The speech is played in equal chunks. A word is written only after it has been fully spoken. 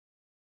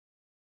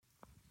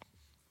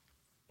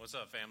What's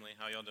up, family?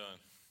 How y'all doing?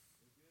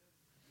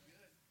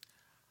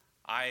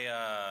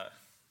 I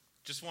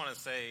just want to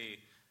say,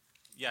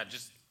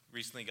 just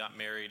recently got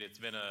married. It's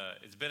been a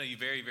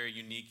very very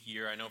unique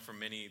year. I know for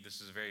many this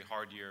is a very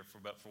hard year,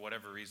 but for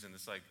whatever reason,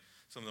 it's like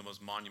some of the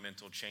most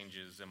monumental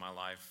changes in my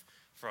life.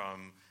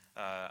 From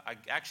I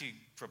actually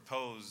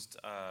proposed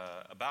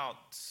about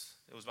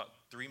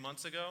 3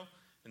 months ago,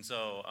 and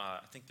so I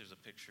think there's a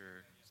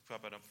picture. Let's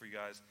pop it up for you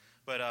guys.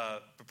 But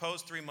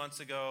proposed 3 months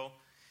ago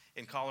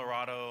in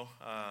Colorado.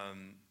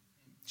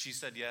 She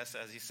said yes,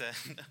 as he said,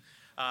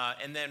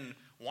 and then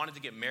wanted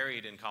to get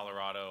married in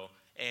Colorado.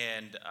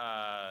 And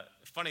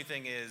funny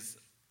thing is,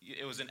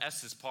 it was in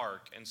Estes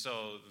Park, and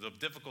so the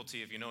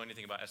difficulty, if you know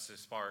anything about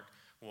Estes Park,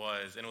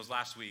 and it was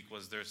last week,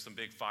 was there's some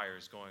big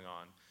fires going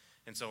on.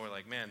 And so we're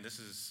like, man,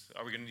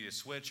 are we going to need to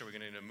switch? Are we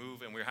going to need to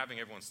move? And we're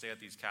having everyone stay at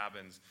these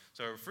cabins.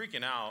 So we're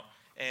freaking out.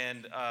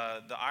 And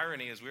the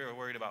irony is we were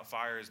worried about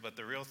fires, but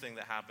the real thing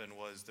that happened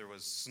was there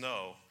was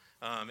snow.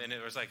 And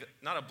it was like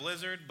not a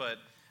blizzard, but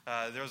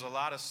there was a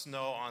lot of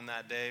snow on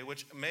that day,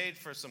 which made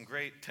for some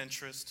great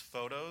Pinterest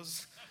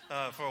photos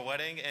for a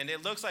wedding. And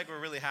it looks like we're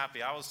really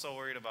happy. I was so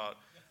worried about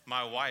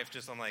my wife.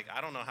 I'm like,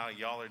 I don't know how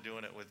y'all are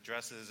doing it with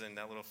dresses and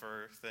that little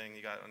fur thing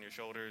you got on your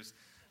shoulders.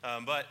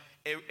 But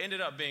it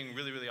ended up being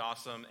really, really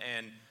awesome.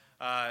 And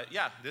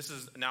this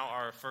is now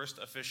our first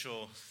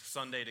official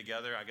Sunday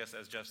together. I guess,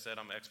 as Jeff said,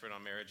 I'm an expert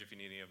on marriage. If you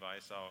need any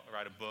advice, I'll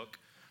write a book.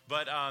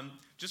 But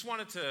just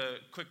wanted to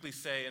quickly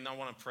say, and I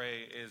want to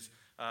pray, is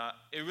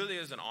it really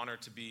is an honor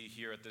to be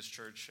here at this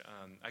church.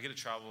 I get to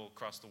travel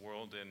across the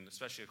world, and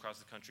especially across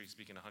the country,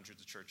 speaking to hundreds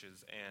of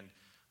churches. And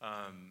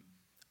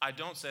I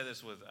don't say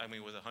this with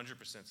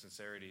 100%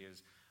 sincerity.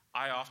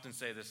 I often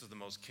say this is the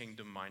most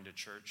kingdom-minded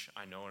church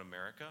I know in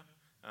America.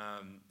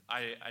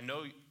 I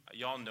know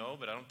y'all know,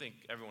 but I don't think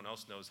everyone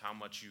else knows how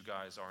much you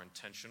guys are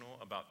intentional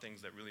about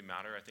things that really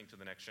matter, I think, to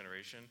the next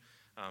generation.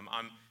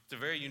 It's a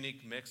very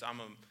unique mix.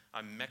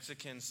 I'm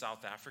Mexican,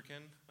 South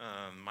African.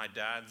 My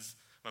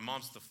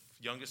mom's the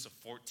youngest of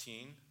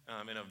 14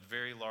 in a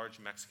very large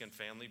Mexican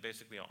family,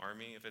 basically an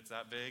army if it's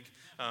that big.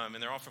 And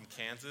they're all from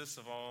Kansas,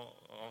 of all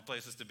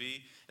places to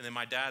be. And then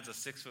my dad's a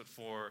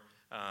 6'4"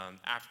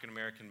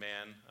 African-American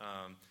man,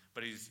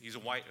 but he's a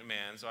white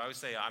man. So I always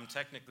say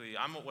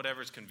I'm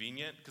whatever's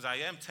convenient, because I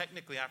am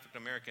technically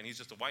African-American. He's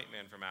just a white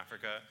man from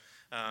Africa.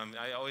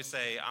 I always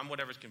say I'm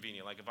whatever's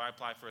convenient. Like if I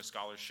apply for a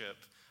scholarship,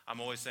 I'm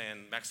always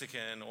saying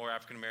Mexican or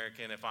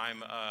African-American. If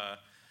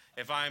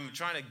I'm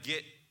trying to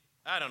get,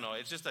 I don't know,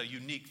 it's just a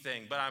unique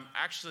thing. But I'm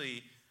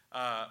actually,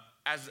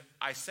 as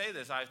I say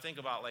this, I think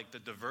about like the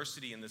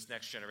diversity in this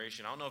next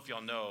generation. I don't know if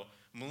y'all know,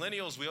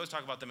 millennials, we always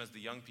talk about them as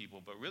the young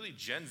people, but really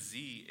Gen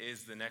Z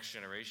is the next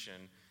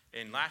generation.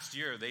 And last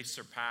year, they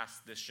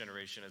surpassed this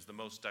generation as the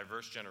most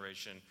diverse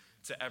generation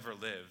to ever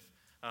live.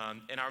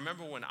 And I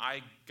remember when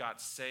I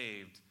got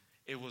saved,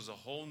 it was a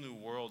whole new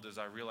world as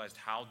I realized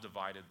how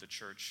divided the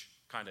church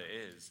kind of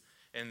is.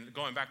 And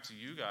going back to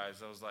you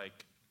guys, I was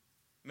like,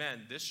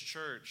 man, this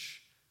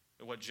church,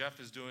 what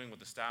Jeff is doing, what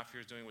the staff here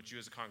is doing, what you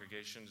as a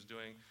congregation is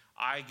doing,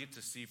 I get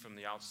to see from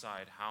the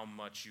outside how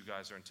much you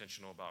guys are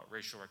intentional about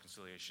racial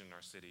reconciliation in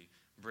our city,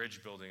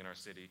 bridge building in our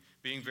city,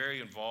 being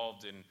very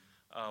involved in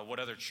what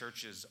other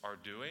churches are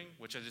doing,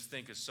 which I just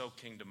think is so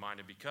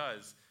kingdom-minded,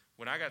 because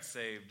when I got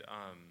saved,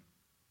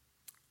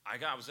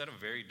 I was at a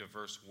very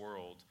diverse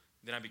world.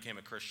 Then I became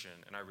a Christian,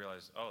 and I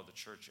realized, the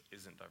church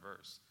isn't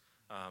diverse.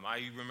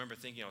 I remember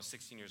thinking, I was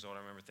 16 years old, I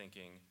remember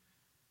thinking,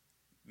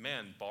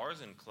 man,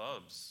 bars and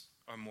clubs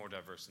are more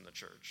diverse than the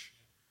church.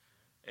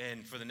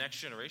 And for the next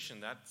generation,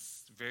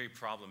 that's very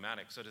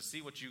problematic. So to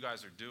see what you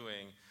guys are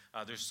doing,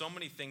 there's so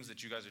many things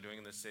that you guys are doing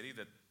in this city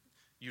that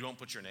you don't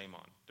put your name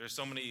on. There's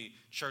so many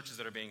churches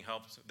that are being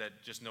helped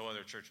that just no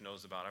other church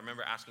knows about. I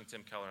remember asking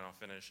Tim Keller, and I'll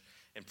finish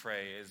and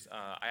pray,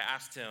 I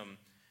asked him,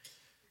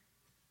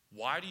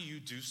 why do you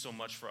do so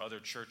much for other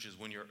churches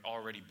when you're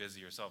already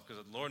busy yourself?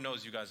 Because the Lord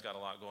knows you guys got a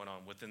lot going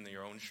on within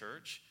your own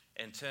church.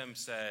 And Tim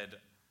said,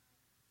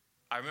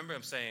 I remember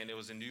him saying, it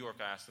was in New York,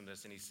 I asked him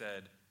this, and he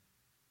said,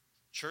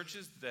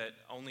 churches that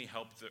only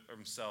help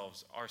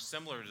themselves are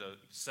similar to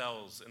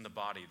cells in the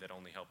body that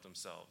only help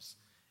themselves.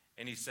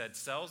 And he said,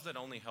 cells that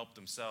only help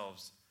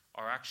themselves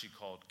are actually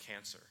called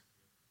cancer.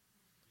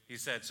 He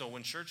said, so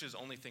when churches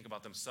only think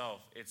about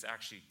themselves, it's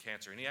actually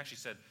cancer. And he actually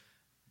said,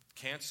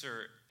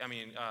 cancer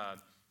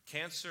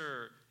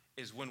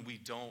is when we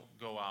don't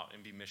go out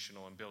and be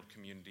missional and build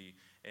community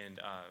and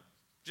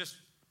just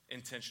be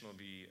intentional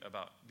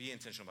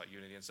about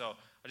unity. And so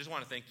I just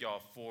want to thank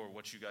y'all for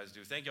what you guys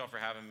do. Thank y'all for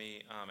having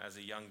me as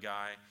a young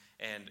guy.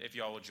 And if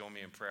y'all will join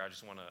me in prayer, I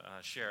just want to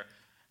share,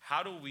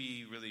 how do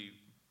we really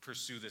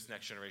pursue this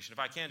next generation? If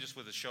I can, just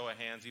with a show of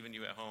hands, even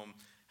you at home,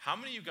 how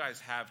many of you guys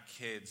have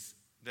kids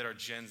that are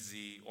Gen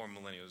Z or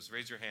millennials?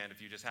 Raise your hand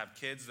if you just have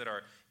kids that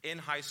are in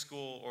high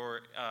school,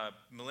 or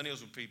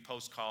millennials would be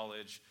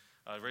post-college.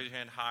 Raise your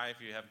hand high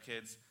if you have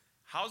kids.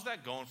 How's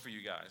that going for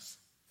you guys?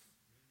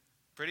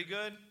 Pretty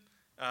good?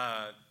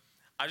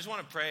 I just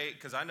want to pray,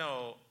 because I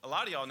know a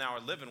lot of y'all now are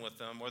living with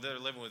them, or they're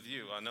living with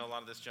you. I know a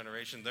lot of this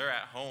generation, they're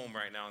at home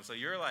right now. And so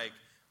you're like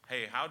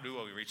hey, how do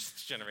we reach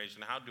this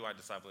generation? How do I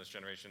disciple this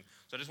generation?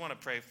 So I just want to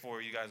pray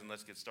for you guys, and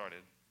let's get started.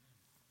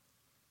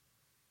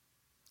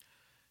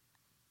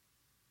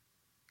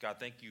 God,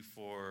 thank you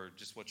for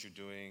just what you're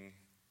doing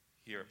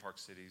here at Park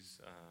Cities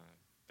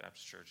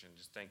Baptist Church, and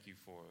just thank you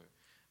for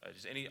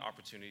just any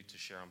opportunity to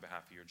share on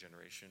behalf of your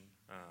generation.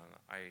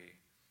 I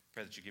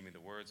pray that you give me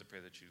the words. I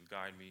pray that you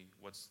guide me.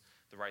 What's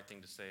the right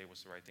thing to say?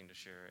 What's the right thing to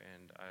share?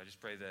 And I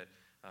just pray that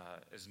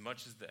as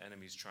much as the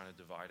enemy's trying to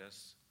divide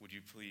us, would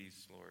you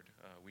please, Lord,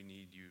 we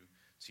need you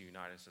to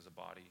unite us as a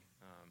body.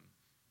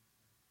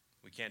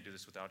 We can't do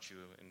this without you,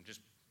 and just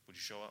would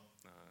you show up?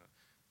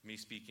 Me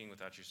speaking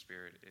without your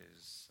spirit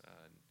is,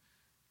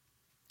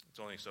 it's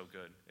only so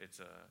good. It's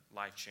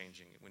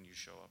life-changing when you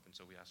show up, and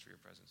so we ask for your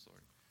presence,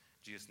 Lord.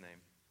 In Jesus'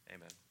 name,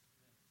 amen.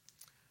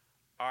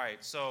 All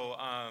right, so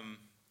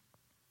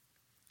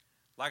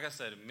like I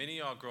said, many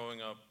of y'all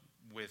growing up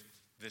with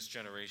this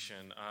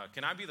generation,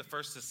 can I be the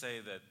first to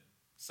say that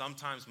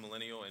sometimes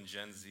millennial and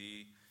Gen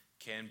Z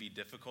can be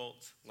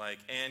difficult,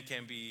 and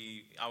can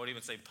be, I would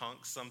even say,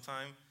 punks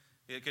sometimes?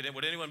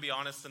 Would anyone be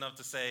honest enough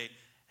to say,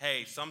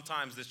 hey,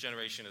 sometimes this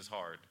generation is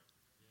hard?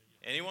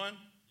 Anyone?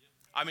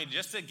 I mean,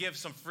 just to give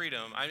some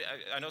freedom,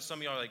 I know some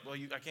of y'all are like, well,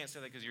 I can't say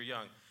that because you're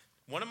young.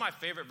 One of my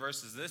favorite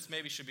verses, this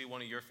maybe should be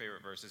one of your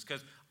favorite verses,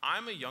 because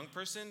I'm a young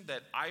person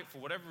that for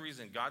whatever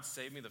reason, God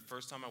saved me the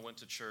first time I went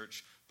to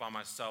church by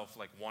myself,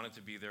 wanted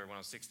to be there when I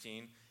was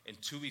 16,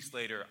 and 2 weeks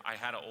later, I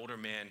had an older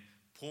man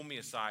pull me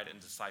aside and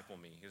disciple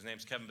me. His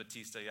name's Kevin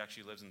Batista. He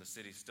actually lives in the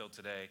city still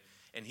today,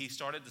 and he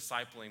started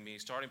discipling me,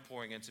 started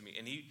pouring into me,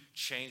 and he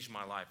changed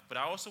my life. But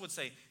I also would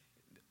say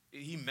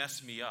he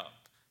messed me up,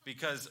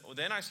 because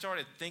then I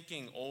started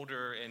thinking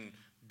older and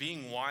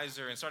being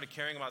wiser and started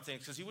caring about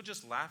things, because he would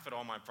just laugh at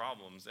all my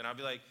problems. And I'd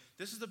be like,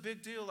 this is a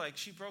big deal.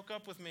 She broke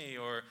up with me,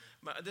 or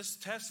this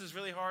test is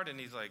really hard. And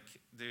he's like,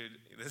 dude,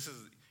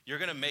 you're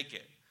going to make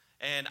it.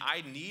 And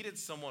I needed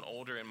someone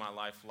older in my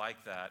life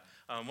like that.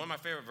 One of my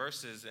favorite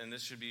verses, and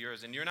this should be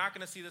yours, and you're not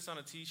going to see this on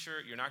a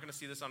t-shirt, you're not going to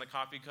see this on a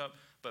coffee cup,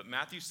 but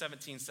Matthew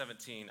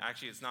 17:17,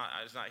 actually it's not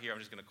here, I'm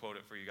just going to quote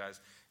it for you guys,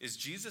 is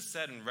Jesus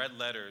said in red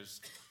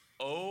letters,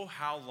 "Oh,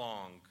 how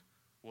long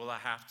will I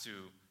have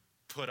to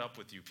put up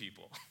with you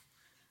people?"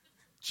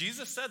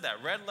 Jesus said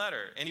that, red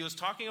letter, and he was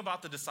talking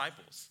about the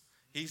disciples.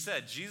 He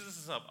said, Jesus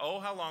is up, "Oh,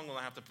 how long will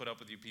I have to put up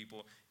with you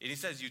people?" And he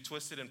says, "You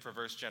twisted and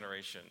perverse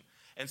generation."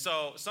 And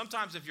so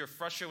sometimes if you're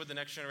frustrated with the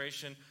next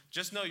generation,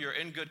 just know you're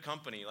in good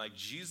company, like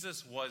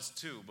Jesus was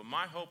too. But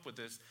my hope with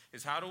this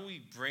is, how do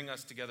we bring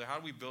us together? How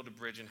do we build a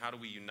bridge, and how do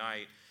we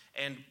unite?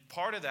 And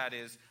part of that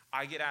is,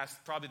 I get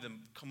asked, probably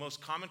the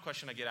most common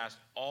question I get asked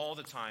all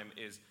the time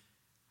is,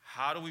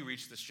 how do we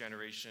reach this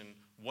generation?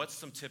 What's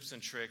some tips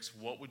and tricks?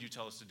 What would you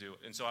tell us to do?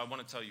 And so I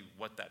want to tell you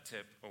what that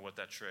tip or what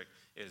that trick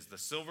is, the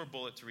silver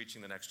bullet to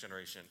reaching the next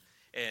generation.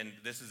 And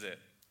this is it.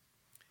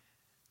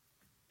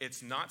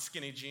 It's not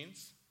skinny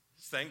jeans.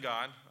 Thank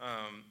God.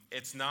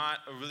 It's not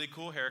a really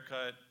cool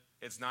haircut.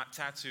 It's not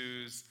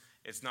tattoos.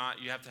 It's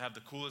not you have to have the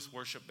coolest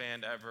worship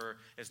band ever.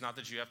 It's not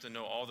that you have to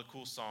know all the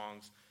cool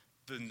songs.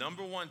 The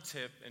number one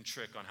tip and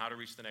trick on how to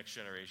reach the next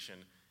generation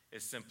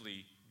is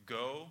simply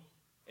go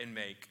and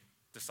make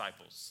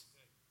disciples.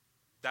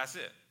 That's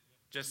it.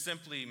 Just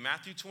simply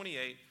Matthew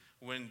 28,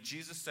 when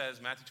Jesus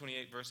says, Matthew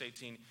 28, verse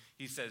 18,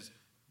 he says,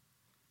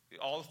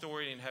 all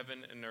authority in heaven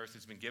and earth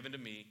has been given to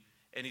me.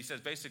 And he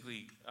says,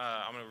 basically,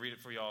 I'm going to read it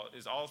for y'all,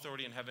 is all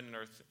authority in heaven and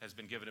earth has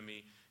been given to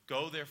me.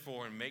 Go,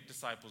 therefore, and make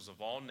disciples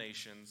of all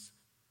nations,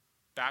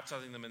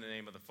 baptizing them in the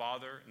name of the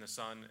Father and the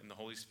Son and the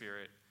Holy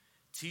Spirit,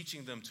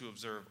 teaching them to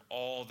observe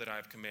all that I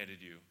have commanded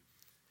you.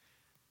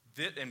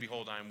 And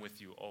behold, I am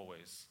with you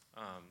always,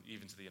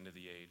 even to the end of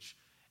the age.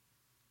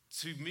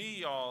 To me,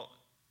 y'all,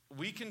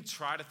 we can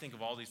try to think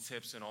of all these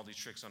tips and all these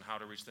tricks on how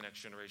to reach the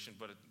next generation,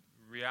 but the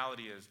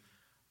reality is,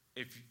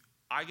 if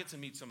I get to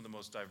meet some of the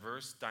most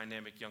diverse,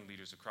 dynamic young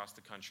leaders across the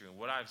country, and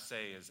what I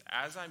say is,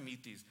 as I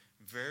meet these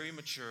very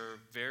mature,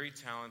 very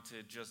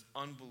talented, just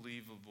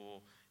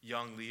unbelievable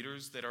young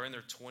leaders that are in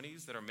their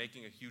 20s that are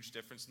making a huge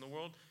difference in the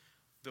world,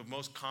 the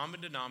most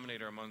common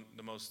denominator among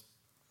the most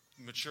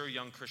mature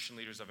young Christian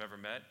leaders I've ever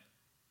met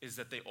is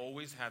that they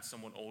always had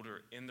someone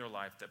older in their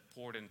life that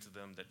poured into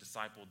them, that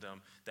discipled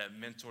them, that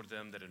mentored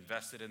them, that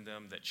invested in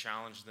them, that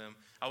challenged them.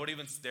 I would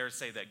even dare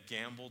say that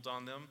gambled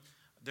on them.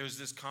 There's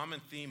this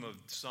common theme of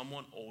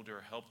someone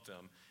older helped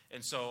them.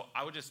 And so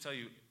I would just tell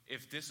you,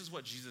 if this is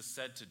what Jesus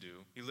said to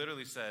do, he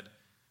literally said,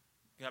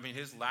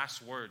 his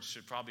last words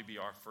should probably be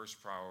our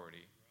first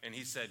priority. And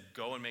he said,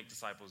 go and make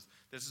disciples.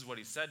 This is what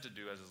he said to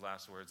do as his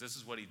last words. This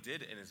is what he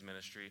did in his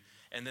ministry.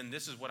 And then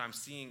this is what I'm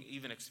seeing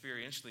even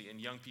experientially in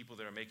young people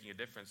that are making a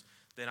difference.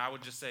 Then I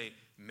would just say,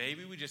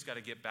 maybe we just got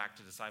to get back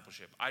to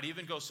discipleship. I'd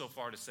even go so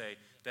far to say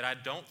that I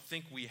don't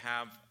think we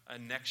have a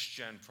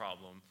next-gen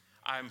problem.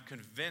 I'm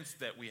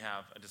convinced that we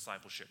have a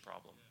discipleship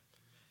problem.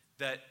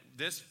 That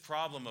this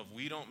problem of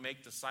we don't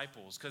make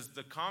disciples, because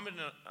the common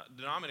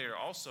denominator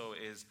also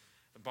is,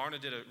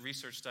 Barna did a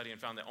research study and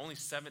found that only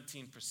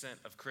 17%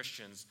 of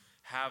Christians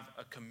have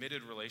a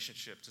committed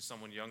relationship to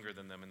someone younger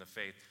than them in the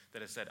faith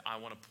that has said, I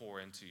want to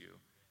pour into you.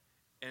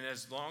 And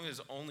as long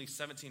as only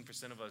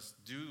 17% of us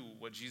do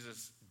what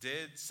Jesus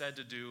did, said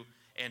to do,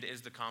 and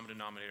is the common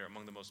denominator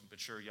among the most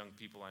mature young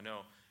people I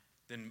know,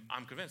 then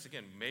I'm convinced,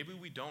 again, maybe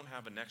we don't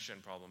have a next-gen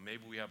problem.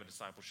 Maybe we have a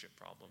discipleship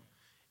problem.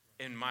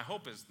 And my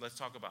hope is, let's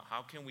talk about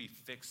how can we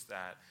fix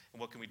that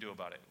and what can we do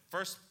about it.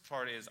 First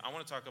part is I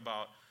want to talk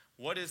about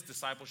what is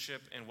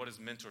discipleship and what is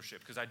mentorship,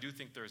 because I do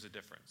think there is a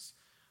difference.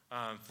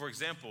 For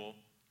example,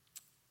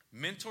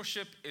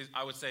 mentorship is,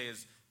 I would say,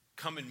 is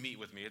come and meet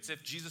with me. It's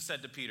if Jesus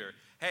said to Peter,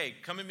 hey,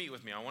 come and meet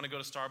with me. I want to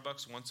go to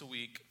Starbucks once a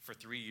week for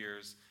 3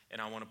 years,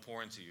 and I want to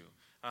pour into you.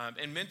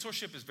 And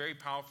mentorship is very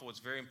powerful. It's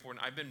very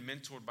important. I've been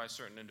mentored by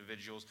certain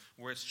individuals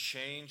where it's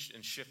changed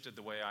and shifted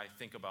the way I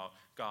think about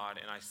God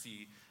and I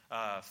see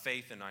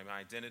faith and my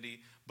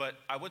identity. But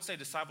I would say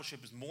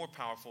discipleship is more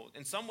powerful.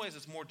 In some ways,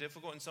 it's more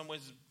difficult. In some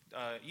ways,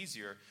 it's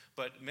easier.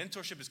 But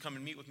mentorship is come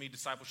and meet with me.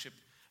 Discipleship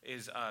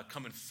is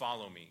come and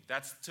follow me.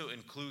 That's to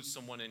include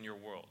someone in your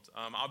world.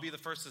 I'll be the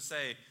first to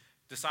say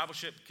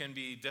discipleship can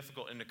be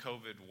difficult in the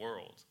COVID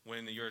world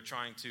when you're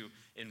trying to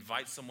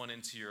invite someone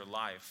into your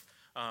life.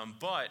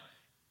 But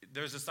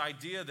there's this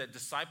idea that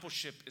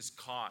discipleship is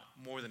caught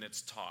more than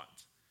it's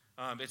taught.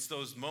 It's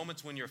those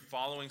moments when you're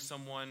following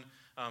someone.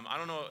 I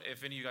don't know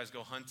if any of you guys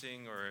go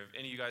hunting or if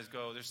any of you guys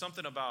go. There's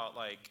something about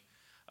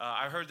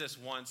I heard this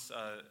once.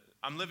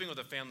 I'm living with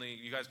a family.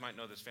 You guys might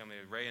know this family,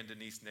 Ray and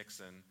Denise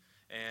Nixon.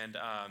 And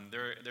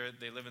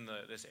they live in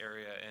this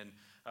area,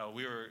 and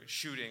we were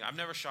shooting. I've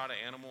never shot an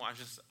animal.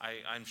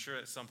 I'm sure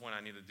at some point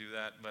I need to do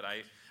that, but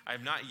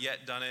I've not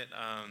yet done it.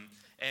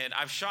 And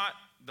I've shot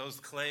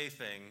those clay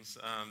things.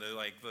 They're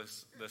like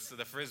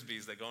the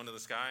frisbees that go into the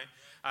sky.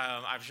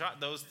 I've shot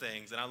those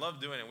things, and I love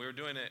doing it. We were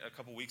doing it a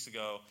couple weeks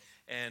ago,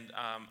 and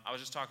I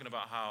was just talking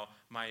about how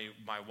my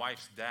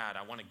wife's dad,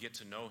 I want to get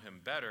to know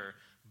him better,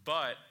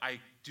 but I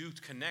do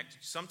connect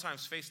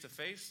sometimes face to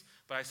face.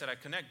 But I said I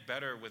connect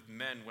better with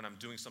men when I'm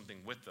doing something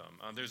with them.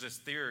 There's this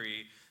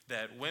theory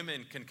that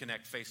women can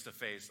connect face to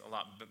face a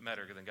lot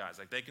better than guys.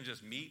 Like they can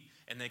just meet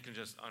and they can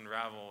just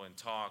unravel and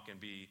talk and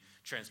be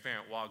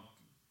transparent. While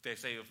they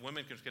say if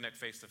women can connect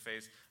face to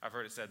face, I've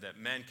heard it said that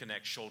men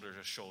connect shoulder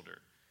to shoulder.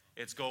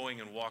 It's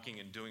going and walking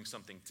and doing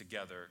something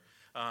together.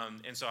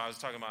 And so I was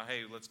talking about,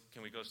 hey,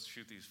 can we go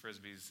shoot these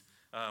frisbees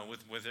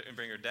with it and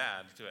bring your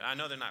dad to it? I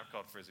know they're not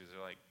called frisbees.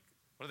 They're like,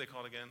 what are they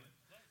called again?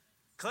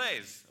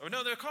 Clays. Or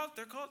no, they're called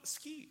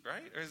skeet,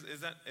 right? Or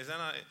is that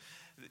not?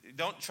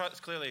 Don't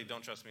trust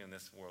me in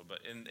this world, but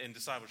in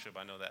discipleship,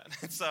 I know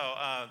that. So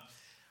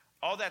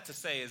all that to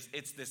say is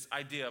it's this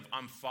idea of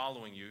I'm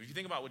following you. If you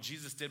think about what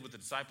Jesus did with the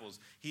disciples,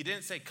 he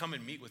didn't say come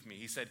and meet with me.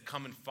 He said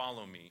come and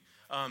follow me.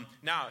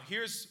 Now,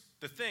 here's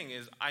the thing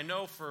is I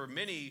know for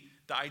many,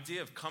 the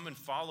idea of come and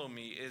follow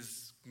me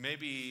is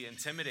maybe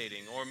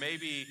intimidating or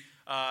maybe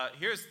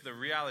here's the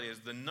reality is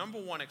the number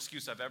one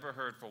excuse I've ever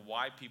heard for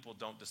why people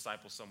don't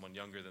disciple someone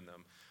younger than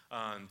them.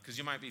 Because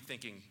you might be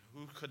thinking,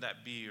 who could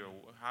that be or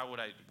how would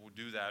I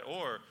do that?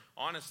 Or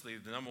honestly,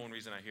 the number one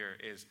reason I hear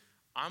is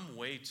I'm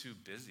way too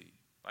busy.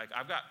 Like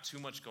I've got too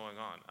much going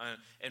on.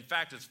 In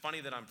fact, it's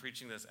funny that I'm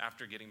preaching this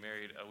after getting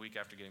married, a week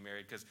after getting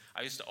married, because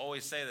I used to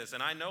always say this,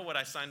 and I know what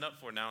I signed up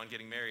for now in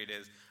getting married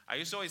is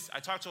I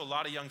talk to a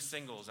lot of young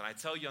singles, and I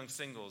tell young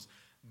singles,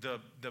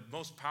 the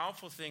most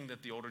powerful thing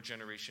that the older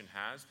generation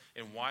has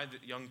and why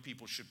the young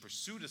people should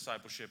pursue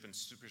discipleship and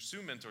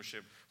pursue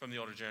mentorship from the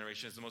older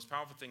generation is the most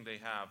powerful thing they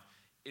have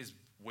is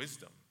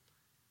wisdom,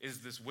 is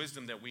this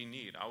wisdom that we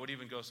need. I would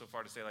even go so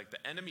far to say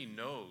the enemy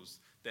knows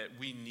that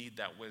we need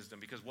that wisdom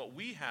because what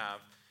we have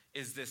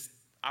is this,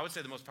 I would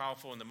say the most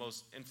powerful and the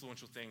most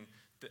influential thing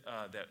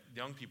that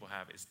young people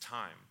have is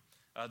time.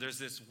 There's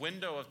this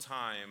window of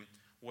time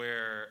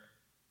where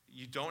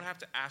you don't have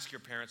to ask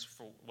your parents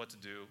for what to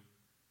do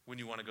when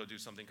you want to go do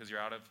something because you're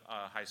out of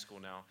high school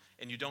now,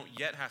 and you don't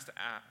yet have to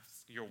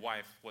ask your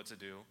wife what to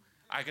do.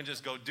 I can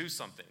just go do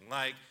something.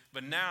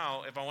 But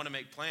now, if I want to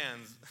make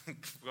plans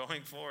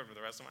going forward for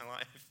the rest of my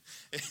life,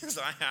 is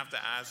I have to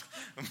ask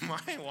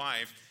my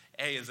wife,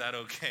 hey, is that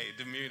okay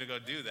to me to go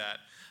do that?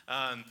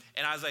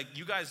 And I was like,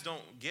 you guys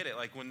don't get it.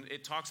 Like when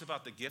it talks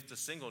about the gift of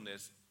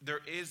singleness, there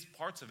is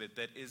parts of it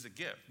that is a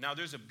gift. Now,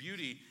 there's a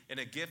beauty in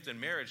a gift in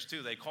marriage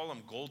too. They call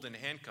them golden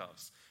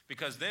handcuffs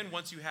because then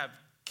once you have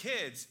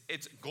kids,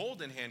 it's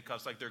golden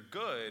handcuffs, like they're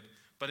good,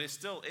 but it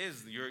still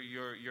is,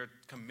 you're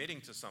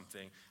committing to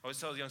something. I always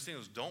tell young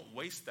singles, don't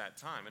waste that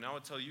time. And I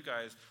would tell you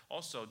guys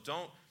also,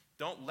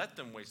 don't let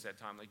them waste that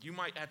time. Like you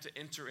might have to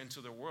enter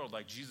into their world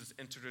like Jesus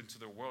entered into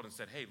their world and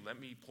said, hey, let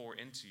me pour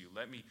into you,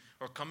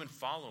 or come and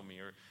follow me,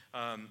 or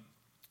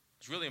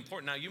it's really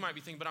important. Now you might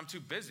be thinking, but I'm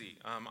too busy.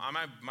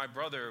 My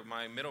brother,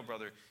 my middle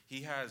brother,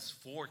 he has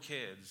 4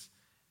 kids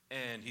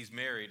and he's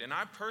married. And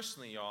I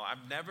personally, y'all,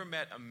 I've never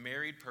met a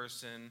married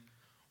person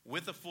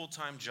with a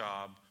full-time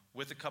job,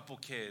 with a couple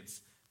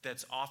kids,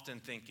 that's often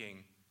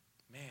thinking,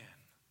 man,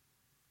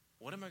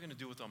 what am I going to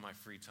do with all my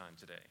free time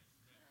today?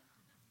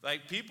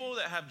 Like people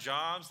that have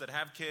jobs, that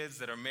have kids,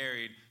 that are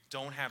married,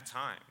 don't have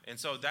time. And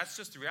so that's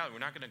just the reality. We're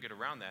not going to get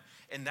around that.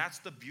 And that's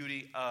the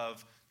beauty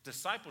of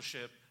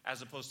discipleship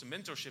as opposed to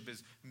mentorship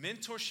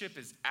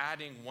is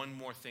adding one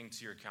more thing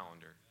to your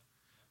calendar.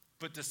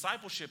 But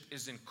discipleship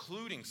is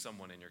including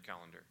someone in your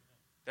calendar.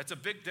 That's a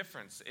big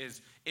difference.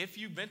 Is if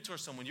you mentor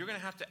someone, you're going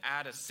to have to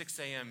add a 6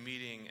 a.m.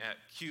 meeting at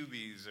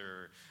QB's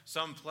or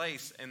some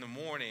place in the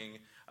morning.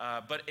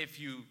 But if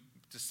you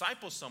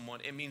disciple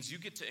someone, it means you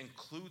get to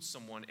include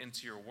someone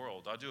into your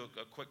world. I'll do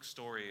a quick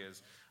story.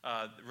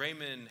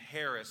 Raymond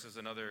Harris is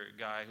another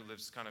guy who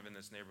lives kind of in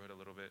this neighborhood a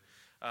little bit.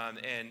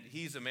 And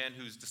he's a man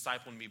who's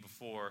discipled me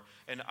before.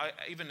 And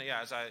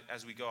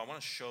as we go, I want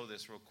to show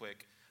this real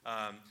quick.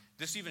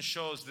 This even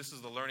shows, this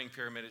is the learning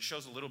pyramid. It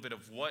shows a little bit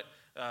of what,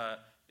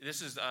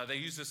 they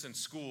use this in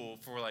school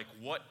for like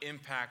what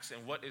impacts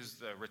and what is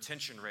the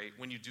retention rate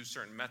when you do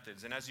certain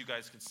methods. And as you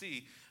guys can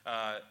see,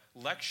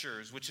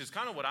 lectures, which is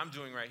kind of what I'm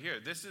doing right here.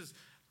 This is,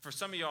 for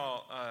some of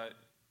y'all,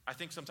 I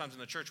think sometimes in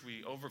the church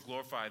we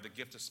over-glorify the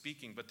gift of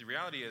speaking. But the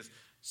reality is,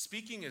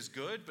 speaking is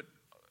good, but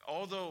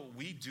although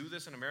we do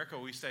this in America,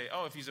 we say,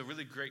 oh, if he's a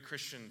really great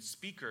Christian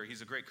speaker,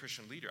 he's a great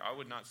Christian leader. I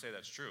would not say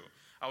that's true.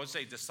 I would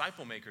say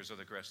disciple makers are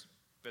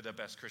the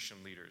best Christian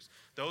leaders.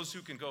 Those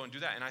who can go and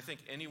do that. And I think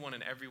anyone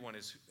and everyone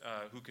is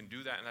who can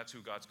do that, and that's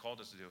who God's called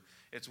us to do.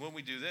 It's when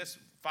we do this,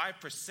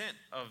 5%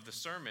 of the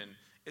sermon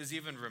is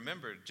even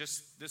remembered.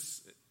 Just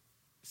this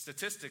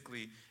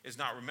statistically is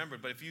not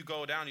remembered. But if you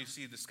go down, you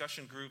see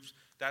discussion groups.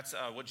 That's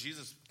what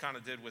Jesus kind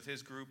of did with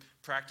his group.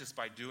 Practice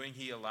by doing.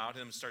 He allowed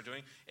them to start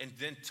doing. And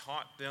then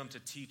taught them to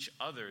teach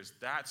others.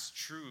 That's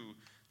true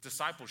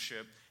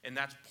discipleship. And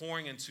that's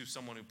pouring into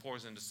someone who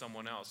pours into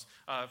someone else.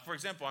 For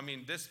example,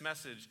 this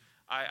message,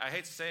 I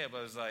hate to say it,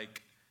 but it's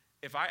like,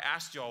 if I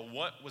asked y'all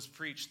what was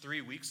preached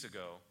 3 weeks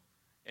ago,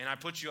 and I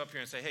put you up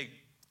here and say, hey,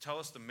 tell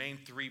us the main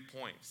 3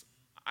 points,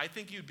 I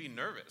think you'd be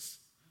nervous.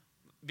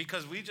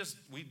 Because we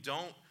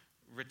don't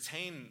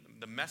retain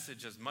the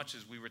message as much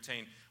as we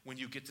retain when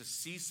you get to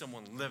see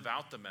someone live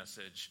out the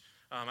message.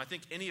 I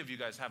think any of you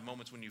guys have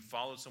moments when you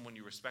followed someone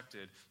you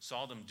respected,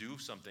 saw them do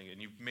something, and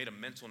you made a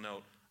mental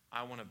note,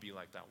 I want to be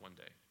like that one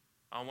day.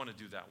 I want to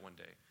do that one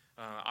day.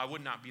 I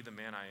would not be the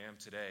man I am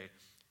today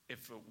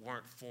if it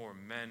weren't for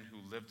men who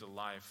lived a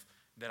life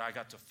that I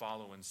got to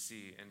follow and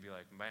see and be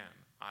like, man,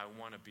 I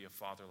want to be a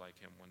father like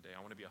him one day.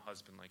 I want to be a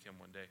husband like him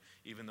one day,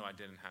 even though I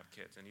didn't have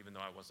kids and even though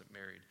I wasn't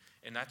married.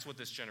 And that's what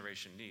this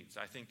generation needs.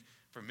 I think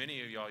for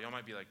many of y'all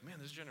might be like, man,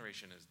 this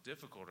generation is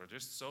difficult or they're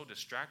so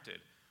distracted.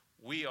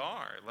 We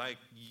are. Like,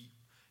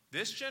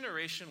 this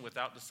generation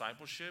without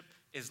discipleship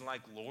is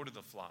like Lord of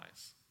the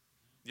Flies.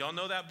 Y'all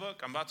know that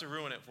book? I'm about to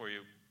ruin it for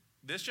you.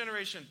 This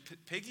generation,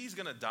 Piggy's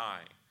going to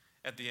die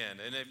at the end.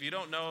 And if you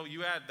don't know,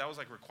 that was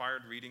like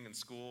required reading in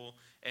school,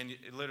 and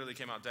it literally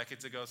came out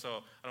decades ago, so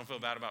I don't feel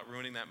bad about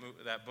ruining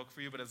that book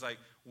for you, but it's like,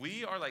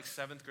 we are like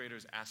 7th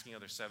graders asking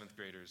other 7th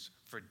graders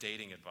for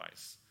dating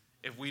advice.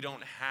 If we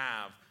don't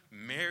have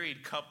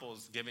married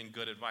couples giving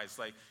good advice.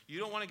 Like, you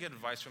don't want to get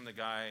advice from the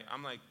guy.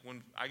 I'm like,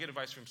 when I get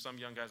advice from some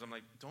young guys, I'm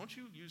like, don't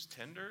you use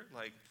Tinder?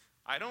 Like,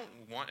 I don't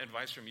want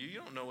advice from you. You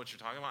don't know what you're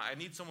talking about. I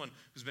need someone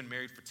who's been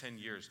married for 10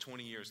 years,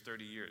 20 years,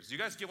 30 years. Do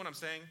you guys get what I'm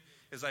saying?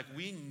 It's like,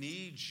 we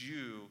need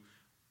you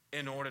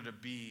in order to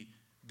be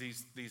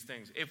these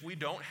things. If we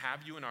don't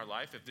have you in our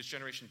life, if this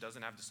generation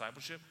doesn't have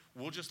discipleship,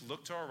 we'll just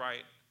look to our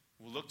right,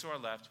 we'll look to our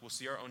left, we'll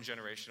see our own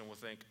generation, and we'll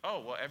think,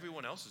 oh, well,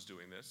 everyone else is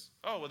doing this.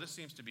 Oh, well, this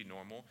seems to be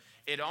normal.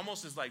 It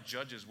almost is like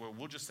Judges, where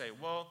we'll just say,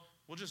 well,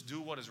 we'll just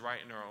do what is right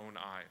in our own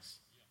eyes.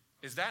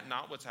 Is that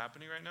not what's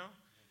happening right now?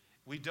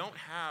 We don't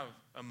have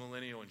a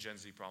millennial and Gen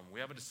Z problem. We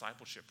have a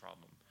discipleship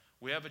problem.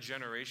 We have a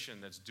generation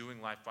that's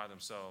doing life by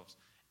themselves,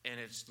 and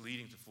it's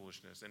leading to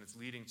foolishness, and it's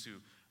leading to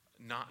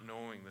not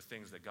knowing the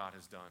things that God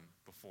has done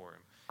before him.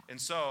 And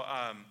so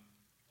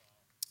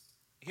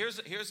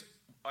here's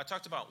I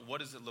talked about what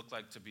does it look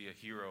like to be a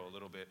hero a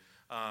little bit.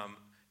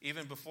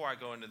 Even before I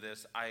go into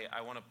this,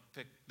 I want to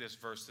pick this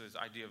verse, this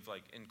idea of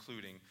like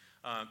including.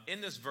 In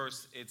this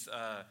verse, it's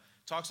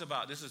talks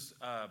about, this is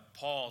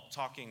Paul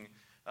talking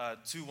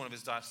to one of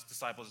his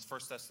disciples. It's 1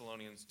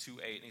 Thessalonians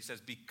 2:8, and he says,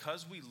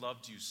 because we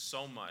loved you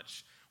so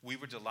much, we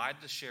were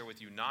delighted to share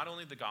with you not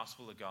only the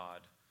gospel of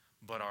God,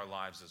 but our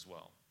lives as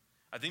well.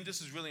 I think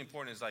this is really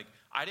important. Is like,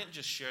 I didn't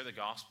just share the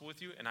gospel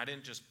with you, and I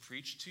didn't just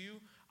preach to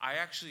you. I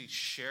actually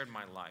shared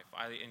my life.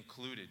 I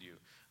included you.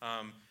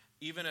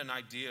 Even an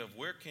idea of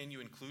where can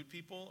you include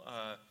people.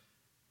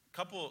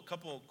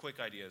 Couple quick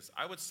ideas.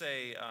 I would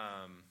say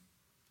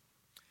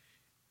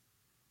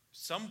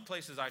some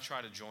places I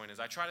try to join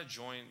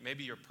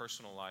maybe your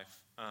personal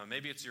life.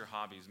 Maybe it's your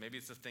hobbies. Maybe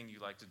it's the thing you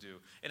like to do.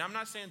 And I'm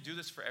not saying do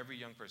this for every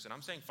young person.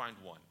 I'm saying find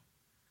one.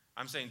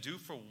 I'm saying do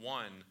for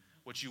one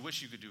what you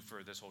wish you could do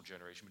for this whole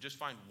generation. But just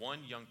find one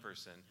young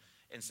person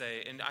and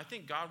say, and I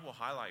think God will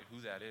highlight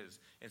who that is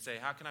and say,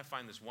 how can I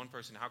find this one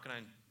person? How can I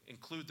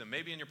include them?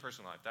 Maybe in your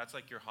personal life. That's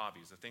like your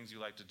hobbies, the things you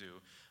like to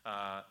do.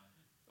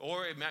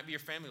 Or it might be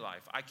your family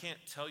life. I can't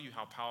tell you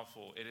how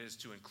powerful it is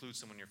to include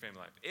someone in your family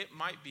life. It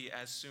might be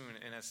as soon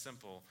and as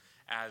simple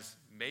as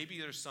maybe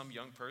there's some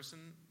young person,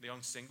 the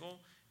young single,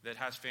 that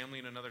has family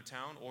in another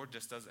town or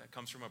just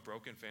comes from a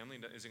broken family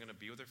and isn't going to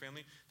be with their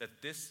family, that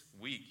this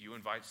week you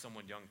invite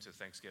someone young to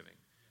Thanksgiving.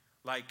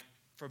 Like,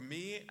 for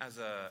me, as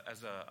a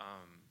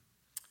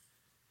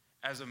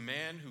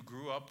man who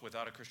grew up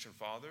without a Christian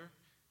father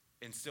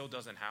and still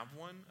doesn't have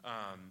one,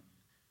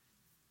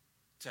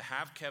 to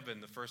have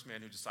Kevin, the first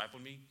man who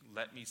discipled me,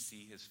 let me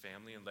see his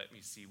family and let me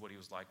see what he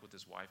was like with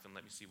his wife and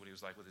let me see what he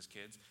was like with his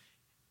kids,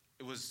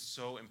 it was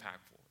so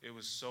impactful. It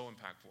was so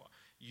impactful.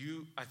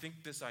 I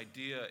think this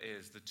idea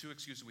is, the two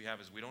excuses we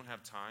have is we don't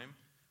have time,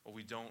 or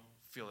we don't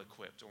feel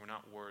equipped, or we're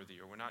not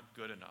worthy, or we're not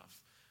good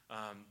enough.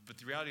 But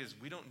the reality is,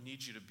 we don't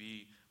need you to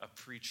be a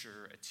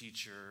preacher, a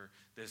teacher,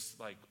 this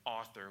like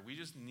author. We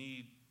just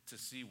need to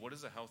see, what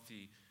does a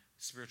healthy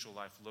spiritual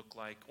life look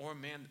like, or a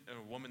man or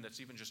a woman that's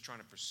even just trying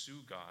to pursue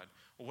God,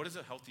 or what does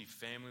a healthy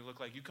family look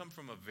like? You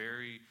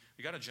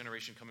got a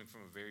generation coming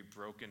from a very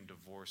broken,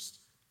 divorced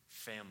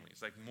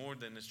families, like more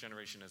than this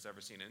generation has ever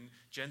seen. And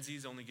Gen Z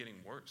is only getting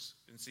worse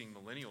in seeing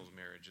millennials'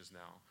 marriages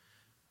now.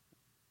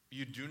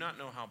 You do not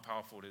know how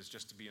powerful it is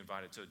just to be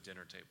invited to a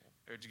dinner table,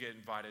 or to get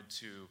invited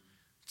to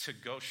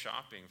go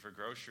shopping for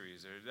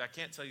groceries. I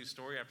can't tell you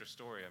story after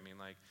story. I mean,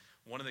 like,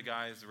 one of the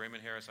guys,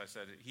 Raymond Harris, I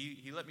said,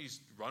 he let me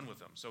run with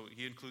him. So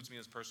he includes me in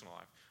his personal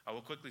life. I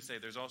will quickly say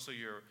there's also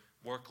your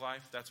work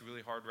life. That's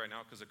really hard right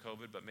now because of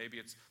COVID, but maybe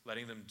it's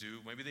letting them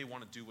maybe they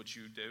want to do what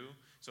you do.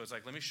 So it's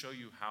like, let me show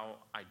you how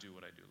I do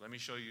what I do. Let me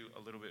show you a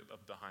little bit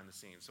of behind the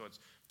scenes. So it's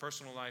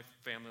personal life,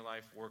 family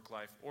life, work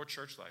life, or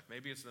church life.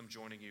 Maybe it's them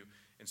joining you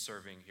and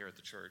serving here at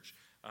the church.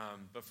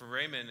 But for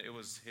Raymond, it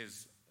was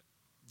his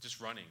just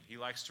running. He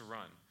likes to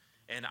run.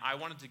 And I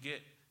wanted to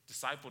get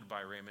discipled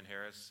by Raymond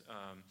Harris.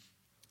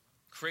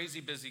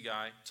 Crazy busy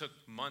guy. Took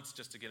months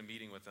just to get a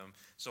meeting with him.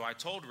 So I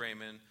told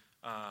Raymond,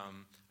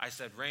 I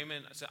said,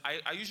 Raymond,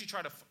 I usually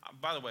try to,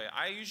 by the way,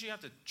 I usually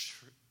have to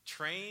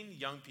train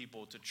young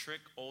people to trick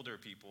older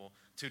people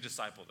to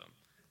disciple them.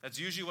 That's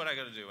usually what I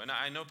got to do. And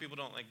I know people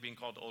don't like being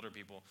called older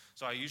people.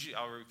 So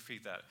I'll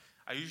repeat that.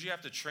 I usually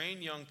have to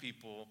train young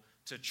people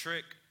to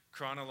trick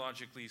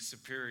chronologically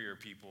superior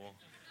people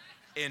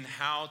in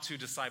how to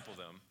disciple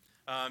them.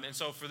 And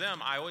so for them,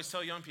 I always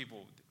tell young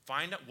people,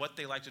 find out what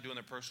they like to do in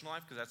their personal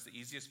life, because that's the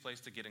easiest place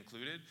to get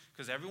included.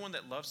 Because everyone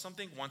that loves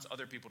something wants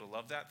other people to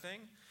love that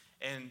thing,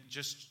 and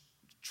just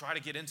try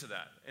to get into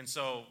that. And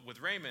so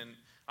with Raymond,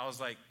 I was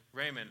like,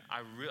 Raymond,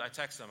 I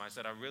texted him. I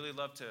said, I really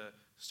love to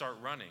start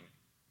running.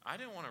 I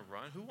didn't want to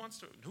run. Who wants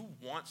to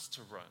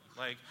run?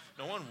 Like,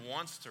 no one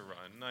wants to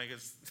run. Like,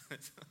 it's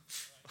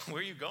where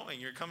are you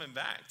going? You're coming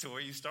back to where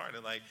you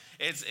started. Like,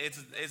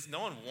 it's no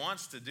one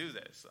wants to do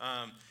this.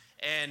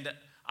 And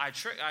I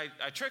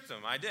tricked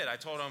him. I did. I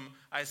told him,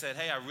 I said,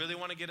 hey, I really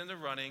want to get into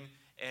running,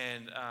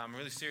 and I'm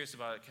really serious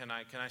about it. Can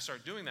I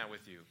start doing that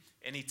with you?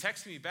 And he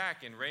texted me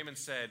back, and Raymond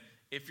said,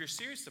 if you're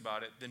serious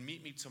about it, then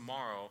meet me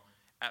tomorrow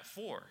at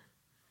 4.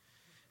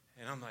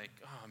 And I'm like,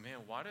 oh, man,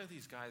 why do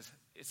these guys,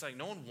 it's like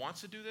no one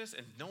wants to do this,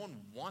 and no one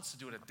wants to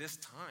do it at this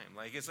time.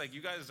 Like, it's like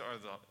you guys are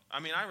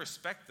I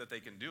respect that they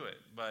can do it,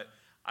 but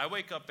I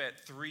wake up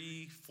at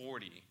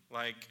 3:40,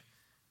 like,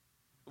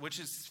 which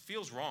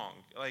feels wrong.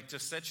 Like, to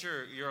set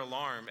your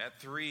alarm at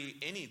 3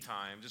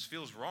 anytime just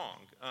feels wrong.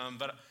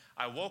 But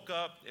I woke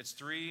up, it's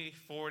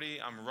 3:40,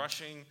 I'm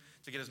rushing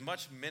to get as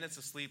much minutes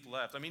of sleep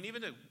left. I mean, it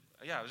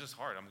was just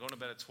hard. I'm going to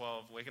bed at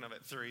 12, waking up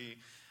at 3.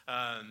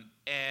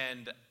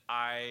 And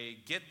I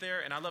get there,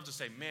 and I love to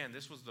say, man,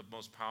 this was the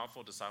most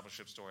powerful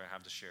discipleship story I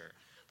have to share.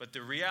 But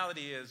the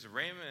reality is,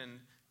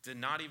 Raymond did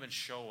not even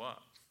show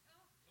up.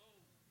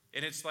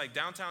 And it's like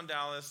downtown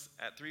Dallas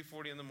at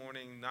 3:40 in the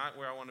morning, not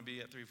where I want to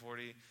be at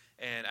 3:40,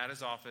 and at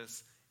his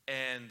office.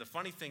 And the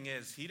funny thing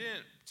is, he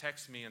didn't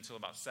text me until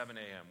about 7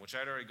 a.m., which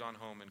I'd already gone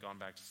home and gone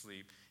back to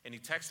sleep. And he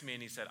texted me,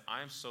 and he said,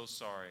 I'm so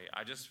sorry.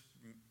 I just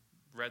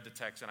read the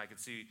text, and I could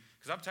see,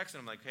 because I'm texting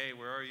him like, hey,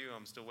 where are you?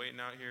 I'm still waiting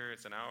out here.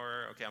 It's an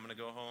hour. Okay, I'm going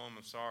to go home.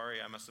 I'm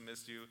sorry. I must have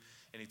missed you.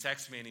 And he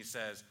texts me, and he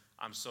says,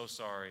 I'm so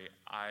sorry.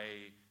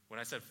 When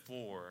I said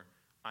 4,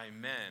 I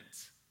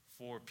meant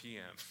 4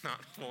 p.m.,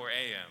 not 4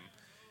 a.m.,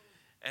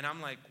 And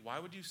I'm like, why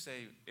would you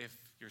say, if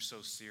you're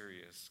so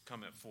serious,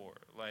 come at 4?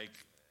 Like,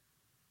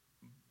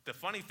 the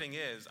funny thing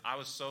is, I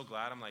was so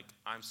glad.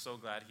 I'm so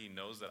glad he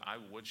knows that I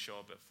would show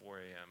up at 4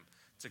 a.m.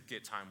 to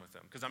get time with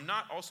him. Because I'm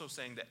not also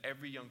saying that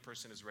every young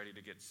person is ready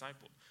to get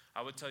discipled.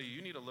 I would tell you,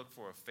 you need to look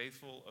for a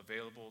faithful,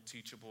 available,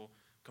 teachable,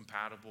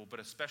 compatible, but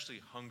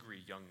especially hungry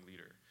young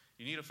leader.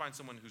 You need to find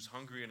someone who's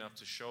hungry enough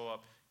to show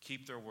up,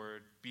 keep their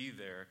word, be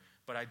there.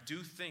 But I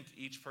do think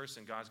each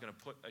person, God's going to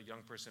put a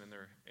young person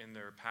in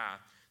their path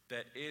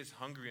that is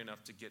hungry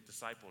enough to get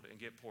discipled and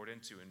get poured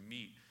into and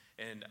meet,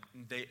 and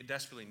they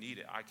desperately need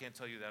it. I can't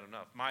tell you that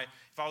enough.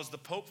 If I was the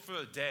Pope for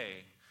a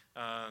day,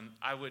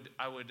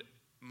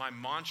 my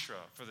mantra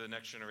for the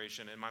next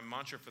generation and my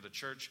mantra for the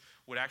church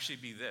would actually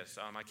be this.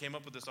 I came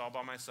up with this all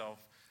by myself.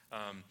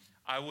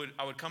 I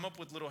would come up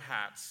with little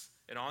hats,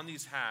 and on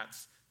these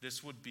hats,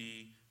 this would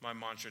be my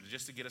mantra,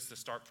 just to get us to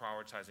start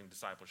prioritizing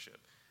discipleship.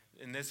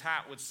 And this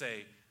hat would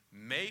say,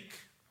 make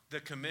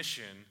the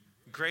commission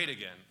great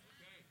again.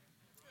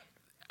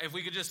 If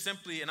we could just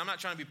simply, and I'm not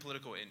trying to be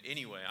political in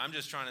any way, I'm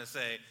just trying to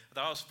say, I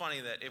thought it was funny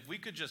that if we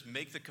could just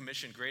make the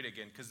commission great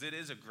again, because it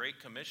is a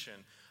great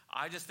commission,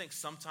 I just think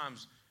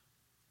sometimes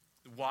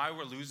why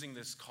we're losing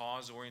this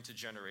cause-oriented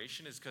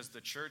generation is because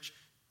the church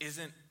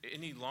isn't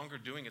any longer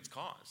doing its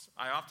cause.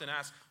 I often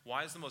ask,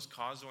 why is the most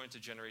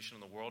cause-oriented generation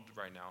in the world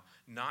right now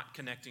not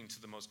connecting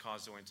to the most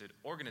cause-oriented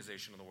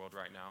organization in the world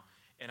right now?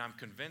 And I'm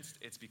convinced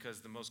it's because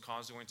the most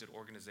cause-oriented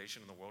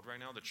organization in the world right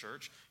now, the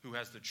church, who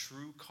has the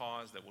true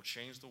cause that will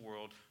change the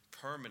world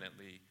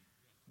permanently,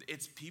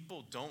 its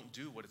people don't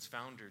do what its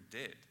founder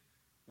did,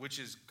 which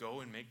is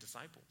go and make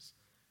disciples.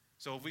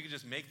 So if we could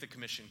just make the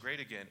commission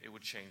great again, it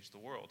would change the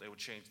world. It would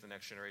change the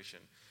next generation.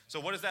 So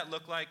what does that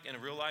look like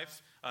in real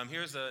life?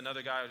 Here's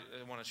another guy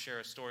I want to share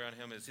a story on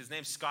him. His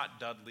name's Scott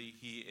Dudley.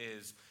 He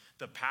is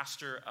the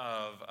pastor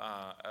of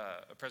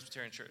a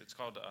Presbyterian church. It's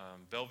called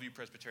Bellevue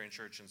Presbyterian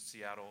Church in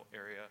Seattle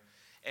area.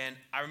 And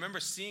I remember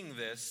seeing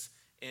this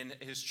in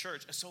his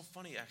church. It's so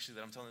funny, actually,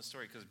 that I'm telling this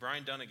story, because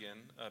Brian Dunnigan,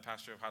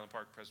 pastor of Highland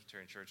Park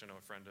Presbyterian Church, I know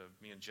a friend of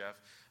me and Jeff,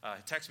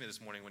 texted me this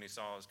morning when he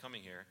saw I was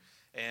coming here.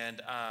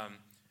 And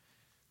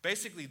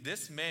basically,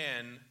 this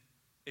man,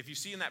 if you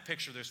see in that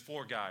picture, there's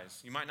 4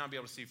 guys. You might not be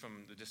able to see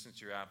from the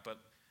distance you're at, but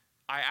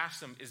I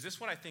asked him, is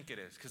this what I think it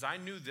is? Because I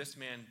knew this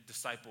man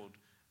discipled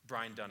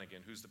Brian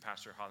Dunnigan, who's the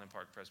pastor of Highland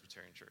Park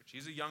Presbyterian Church.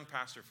 He's a young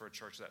pastor for a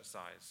church that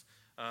size.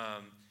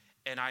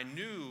 And I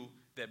knew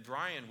that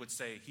Brian would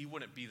say he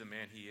wouldn't be the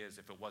man he is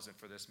if it wasn't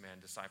for this man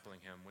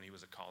discipling him when he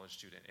was a college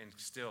student, and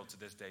still to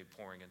this day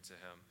pouring into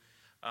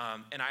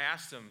him. And I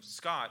asked him,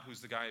 Scott,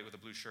 who's the guy with the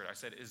blue shirt, I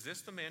said, is this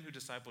the man who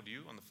discipled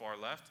you on the far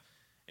left?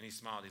 And he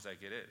smiled. He's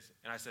like, it is.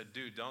 And I said,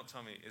 dude, don't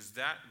tell me. Is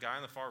that guy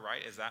on the far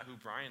right, is that who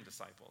Brian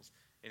disciples?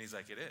 And he's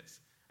like, it is.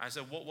 I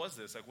said, what was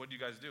this? Like, what did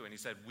you guys do? And he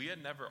said, we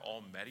had never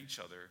all met each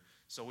other,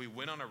 so we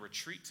went on a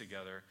retreat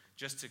together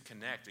just to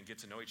connect and get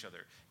to know each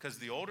other. Because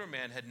the older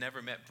man had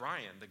never met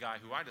Brian, the guy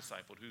who I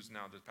discipled, who's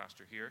now the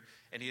pastor here,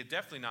 and he had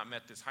definitely not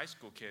met this high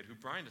school kid who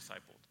Brian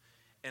discipled.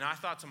 And I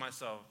thought to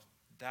myself,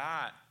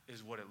 that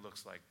is what it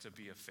looks like to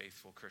be a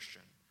faithful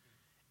Christian.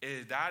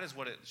 That is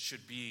what it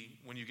should be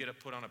when you get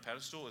put on a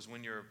pedestal, is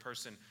when you're a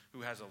person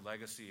who has a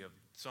legacy of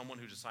someone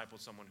who discipled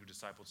someone who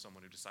discipled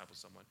someone who discipled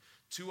someone.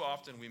 Too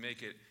often we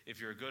make it, if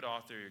you're a good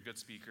author, you're a good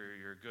speaker,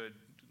 you're a good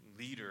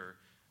leader,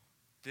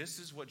 this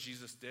is what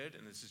Jesus did,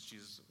 and this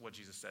is what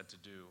Jesus said to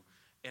do.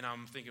 And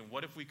I'm thinking,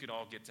 what if we could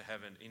all get to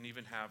heaven and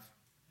even have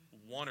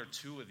 1 or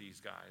 2 of these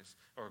guys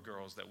or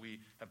girls that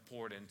we have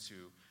poured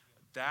into?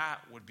 That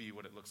would be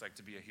what it looks like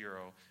to be a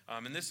hero.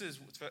 And this is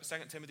 2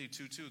 Timothy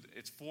 2:2.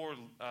 It's 4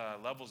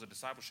 levels of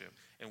discipleship.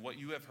 And what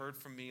you have heard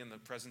from me in the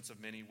presence of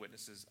many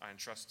witnesses, I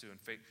entrust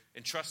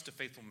to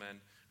faithful men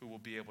who will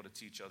be able to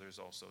teach others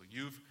also.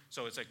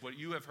 So it's like what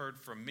you have heard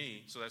from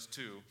me, so that's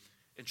 2.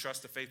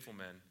 Entrust to faithful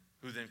men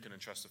who then can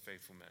entrust to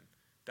faithful men.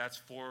 That's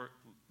 4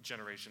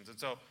 generations. And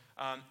so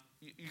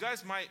you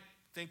guys might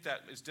think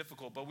that is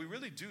difficult, but we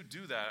really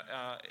do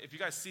that. If you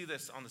guys see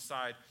this on the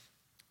side,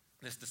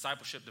 this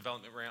discipleship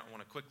development rant, I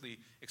want to quickly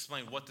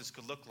explain what this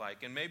could look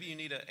like. And maybe you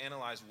need to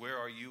analyze, where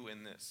are you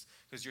in this?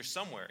 Because you're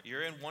somewhere.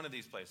 You're in one of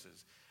these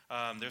places.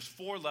 There's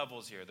 4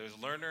 levels here. There's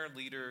learner,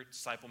 leader,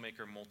 disciple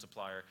maker,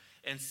 multiplier.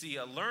 And see,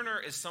 a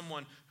learner is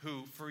someone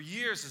who for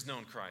years has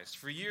known Christ,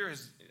 for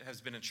years has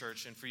been in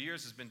church, and for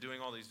years has been doing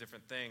all these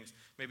different things,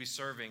 maybe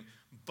serving,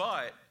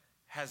 but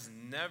has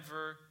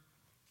never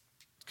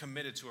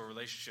committed to a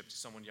relationship to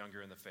someone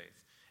younger in the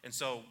faith. And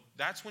so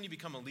that's when you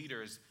become a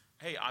leader, is,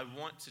 hey, I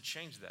want to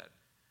change that.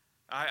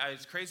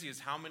 It's crazy as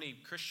how many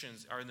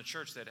Christians are in the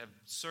church that have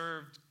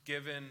served,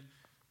 given,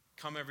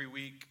 come every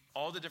week,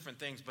 all the different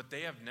things, but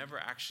they have never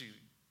actually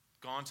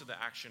gone to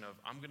the action of,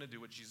 I'm going to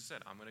do what Jesus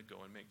said. I'm going to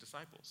go and make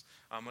disciples.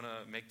 I'm going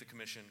to make the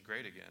commission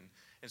great again.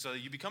 And so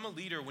you become a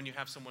leader when you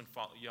have someone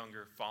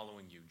younger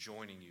following you,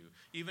 joining you,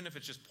 even if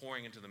it's just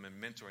pouring into them and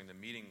mentoring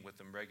them, meeting with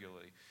them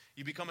regularly.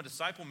 You become a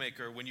disciple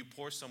maker when you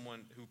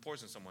someone who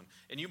pours in someone.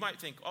 And you might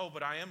think, oh,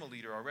 but I am a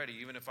leader already,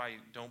 even if I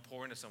don't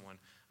pour into someone.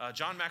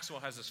 John Maxwell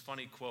has this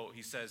funny quote.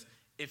 He says,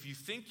 if you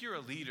think you're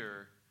a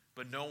leader,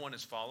 but no one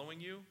is following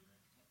you,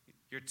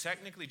 you're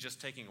technically just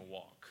taking a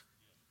walk.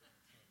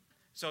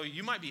 So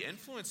you might be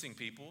influencing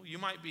people, you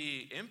might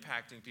be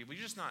impacting people,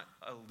 you're just not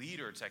a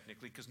leader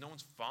technically because no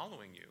one's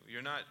following you.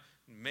 You're not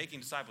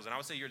making disciples. And I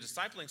would say you're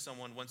discipling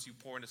someone once you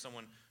pour into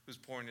someone who's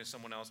pouring into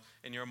someone else,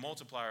 and you're a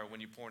multiplier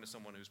when you pour into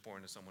someone who's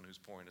pouring into someone who's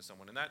pouring into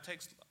someone. And that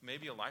takes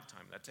maybe a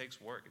lifetime. That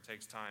takes work. It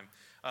takes time.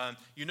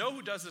 You know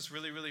who does this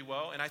really, really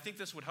well? And I think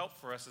this would help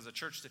for us as a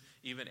church to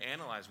even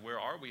analyze where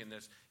are we in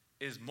this,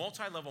 is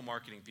multi-level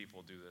marketing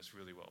people do this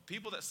really well.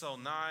 People that sell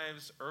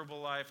knives,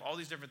 Herbalife, all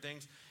these different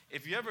things.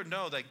 If you ever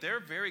know, like, they're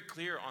very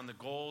clear on the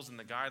goals and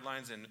the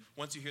guidelines, and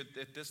once you hit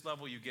at this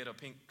level, you get a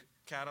pink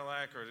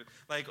Cadillac, or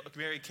like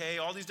Mary Kay,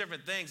 all these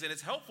different things. And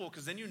it's helpful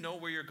because then you know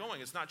where you're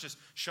going. It's not just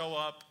show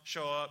up.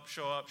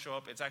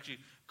 It's actually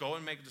go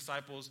and make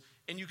disciples,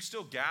 and you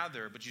still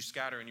gather, but you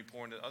scatter and you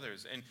pour into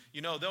others. And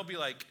you know, they'll be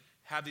like,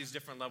 have these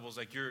different levels,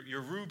 like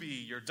your ruby,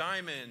 your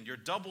diamond, your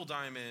double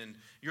diamond,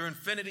 your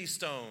infinity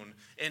stone,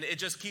 and it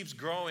just keeps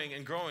growing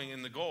and growing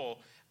in the goal.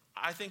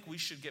 I think we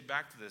should get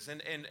back to this.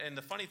 And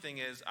the funny thing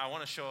is, I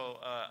want to show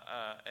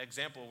an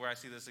example where I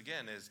see this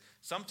again, is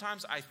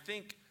sometimes I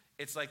think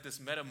it's like this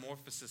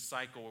metamorphosis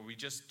cycle where we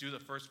just do the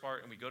first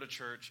part and we go to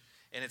church.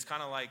 And it's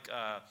kind of like,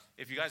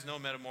 if you guys know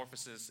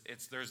metamorphosis,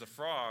 there's a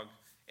frog,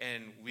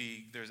 and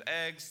there's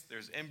eggs,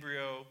 there's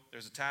embryo,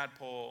 there's a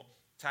tadpole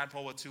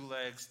with 2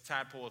 legs,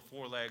 tadpole with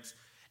 4 legs.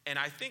 And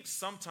I think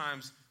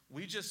sometimes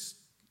we just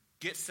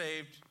get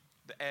saved,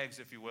 the eggs,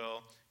 if you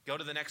will, go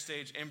to the next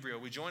stage, embryo.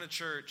 We join a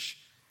church,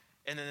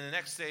 and then in the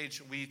next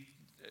stage, we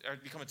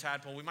become a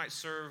tadpole. We might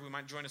serve, we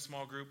might join a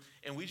small group,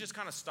 and we just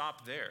kind of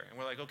stop there. And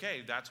we're like,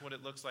 okay, that's what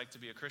it looks like to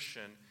be a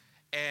Christian.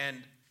 And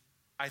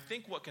I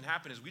think what can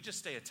happen is we just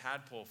stay a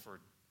tadpole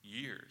for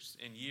years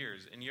and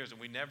years and years,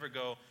 and we never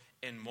go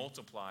and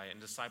multiply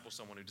and disciple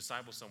someone who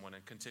disciples someone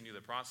and continue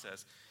the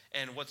process.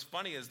 And what's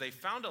funny is they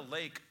found a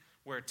lake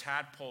where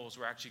tadpoles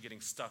were actually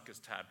getting stuck as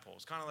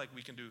tadpoles, kind of like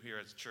we can do here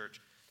as a church.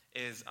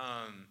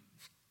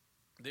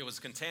 It was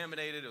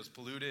contaminated, it was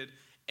polluted,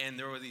 and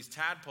there were these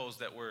tadpoles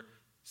that were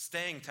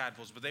staying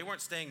tadpoles, but they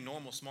weren't staying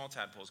normal small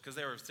tadpoles because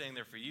they were staying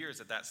there for years.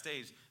 At that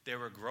stage, they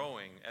were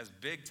growing as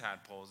big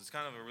tadpoles. It's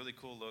kind of a really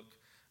cool look.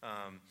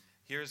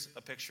 Here's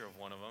a picture of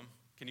one of them.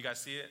 Can you guys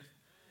see it?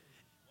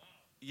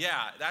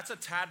 Yeah, that's a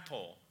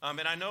tadpole.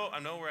 And I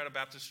know we're at a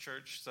Baptist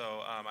church,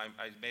 so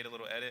I made a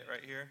little edit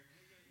right here.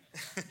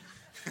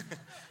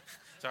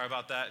 Sorry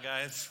about that,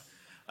 guys.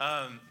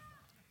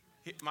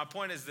 My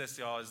point is this,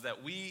 y'all, is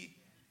that we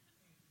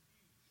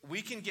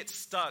can get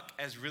stuck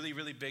as really,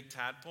 really big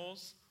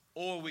tadpoles,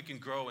 or we can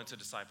grow into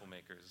disciple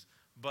makers.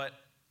 But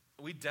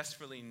we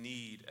desperately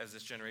need, as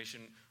this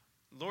generation,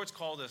 the Lord has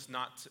called us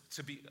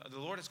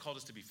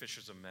to be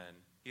fishers of men.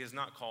 He has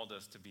not called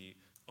us to be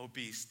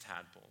obese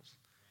tadpoles.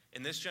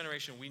 In this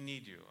generation, we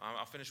need you.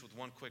 I'll finish with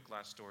one quick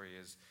last story.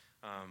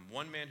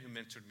 One man who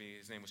mentored me,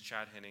 his name was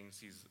Chad Hennings.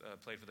 He's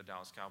played for the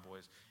Dallas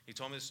Cowboys. He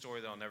told me this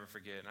story that I'll never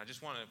forget. And I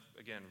just want to,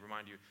 again,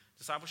 remind you,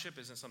 discipleship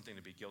isn't something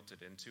to be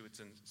guilted into.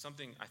 It's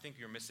something I think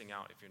you're missing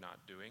out if you're not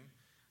doing.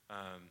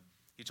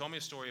 He told me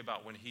a story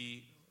about when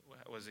he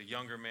was a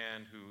younger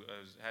man who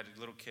had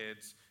little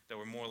kids that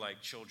were more like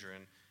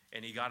children,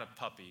 and he got a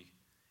puppy.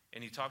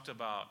 And he talked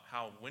about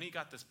how when he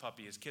got this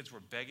puppy, his kids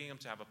were begging him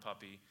to have a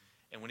puppy.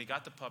 And when he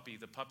got the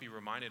puppy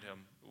reminded him,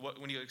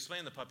 when he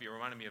explained the puppy, it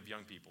reminded me of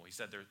young people. He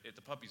said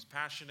the puppy's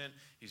passionate,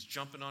 he's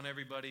jumping on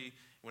everybody.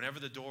 Whenever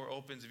the door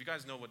opens, if you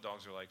guys know what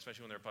dogs are like,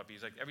 especially when they're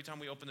puppies, like every time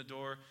we open the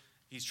door,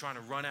 he's trying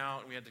to run out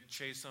and we had to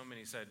chase him. And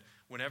he said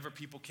whenever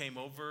people came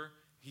over,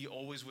 he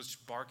always was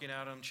barking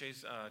at them,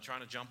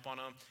 trying to jump on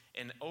them.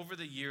 And over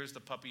the years,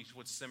 the puppy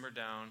would simmer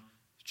down,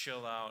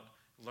 chill out,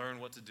 learn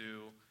what to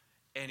do.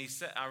 And he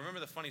said, I remember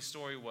the funny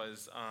story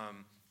was,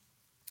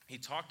 he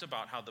talked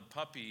about how the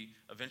puppy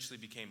eventually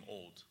became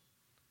old.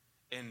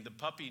 And the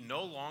puppy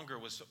no longer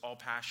was all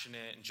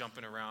passionate and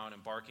jumping around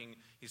and barking.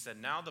 He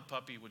said now the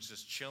puppy was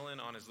just chilling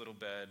on his little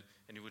bed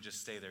and he would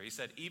just stay there. He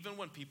said even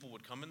when people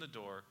would come in the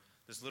door,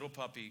 this little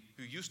puppy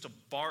who used to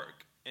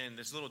bark, and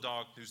this little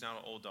dog, who's now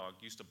an old dog,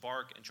 used to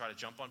bark and try to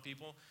jump on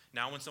people.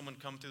 Now when someone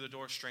come through the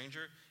door,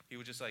 stranger, he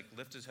would just like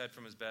lift his head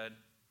from his bed,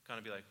 kind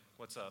of be like,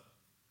 what's up?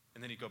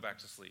 And then he'd go back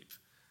to sleep.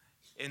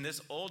 And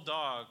this old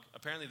dog,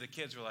 apparently the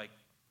kids were like,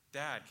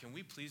 Dad, can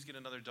we please get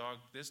another dog?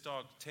 This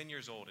dog, 10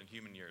 years old in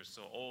human years,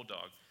 so old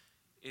dog,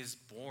 is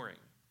boring.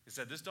 He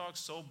said, this dog's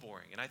so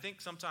boring. And I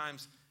think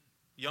sometimes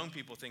young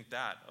people think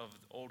that of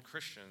old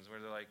Christians,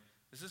 where they're like,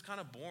 this is kind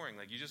of boring.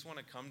 Like, you just want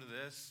to come to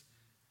this,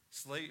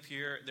 sleep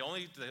here. The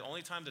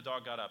only time the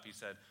dog got up, he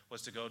said,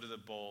 was to go to the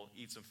bowl,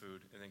 eat some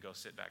food, and then go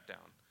sit back down.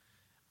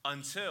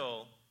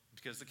 Until,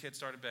 because the kids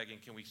started begging,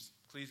 can we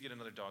please get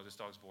another dog? This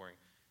dog's boring.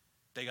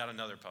 They got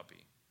another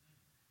puppy.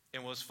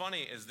 And what's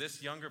funny is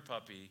this younger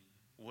puppy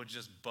would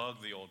just bug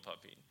the old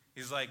puppy.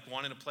 He's like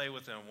wanting to play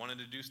with him, wanting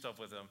to do stuff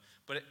with him.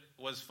 But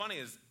what's funny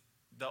is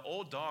the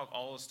old dog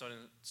all of a sudden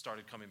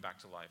started coming back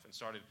to life and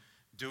started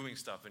doing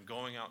stuff and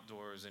going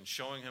outdoors and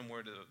showing him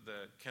where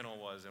the kennel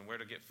was and where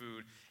to get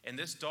food. And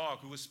this dog,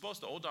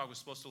 the old dog was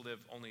supposed to live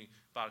only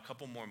about a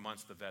couple more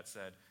months, the vet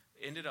said,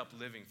 ended up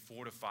living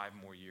 4 to 5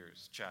 more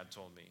years, Chad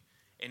told me.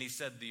 And he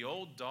said the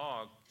old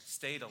dog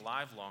stayed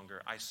alive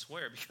longer, I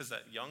swear, because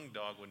that young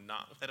dog would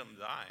not let him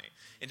die.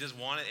 And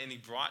he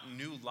brought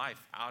new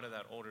life out of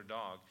that older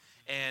dog.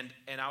 And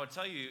I would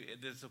tell you,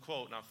 there's a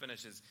quote, and I'll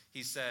finish,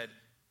 he said,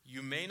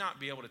 you may not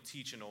be able to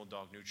teach an old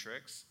dog new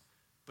tricks,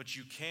 but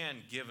you can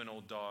give an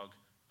old dog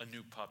a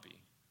new puppy.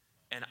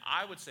 And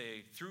I would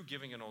say through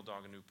giving an old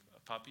dog a new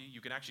puppy,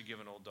 you can actually give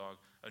an old dog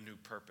a new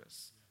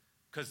purpose.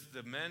 Because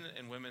the men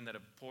and women that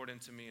have poured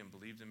into me and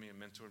believed in me and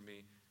mentored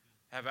me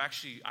have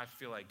actually, I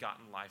feel like,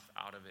 gotten life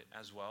out of it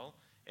as well.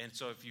 And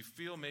so if you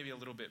feel maybe a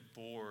little bit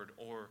bored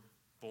or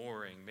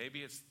boring, maybe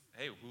it's,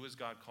 hey, who has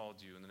God called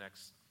you in the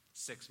next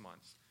 6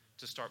 months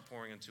to start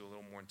pouring into a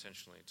little more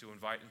intentionally, to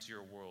invite into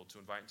your world, to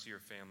invite into your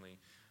family.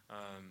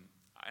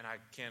 And I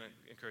can't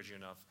encourage you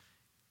enough.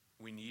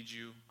 We need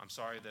you. I'm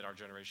sorry that our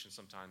generation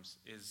sometimes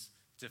is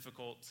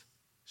difficult,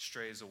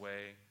 strays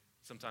away,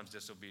 sometimes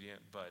disobedient,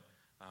 but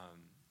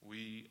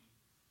we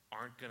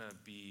aren't going to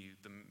be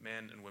the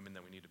men and women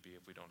that we need to be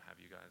if we don't have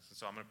you guys. And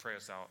so I'm going to pray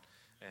us out,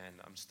 and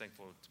I'm just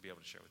thankful to be able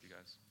to share with you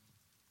guys.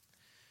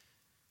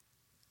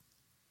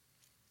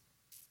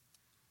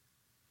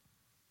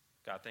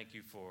 God, thank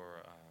you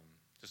for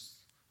just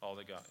all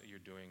that God, you're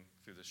doing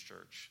through this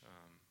church.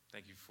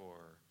 Thank you for,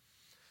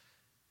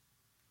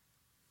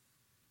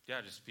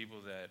 just people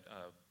that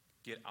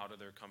get out of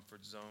their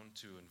comfort zone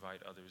to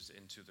invite others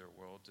into their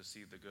world to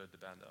see the good, the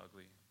bad, and the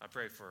ugly. I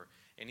pray for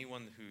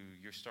anyone who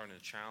you're starting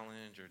to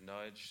challenge or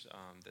nudge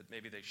that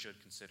maybe they should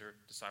consider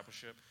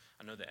discipleship.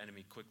 I know the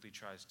enemy quickly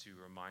tries to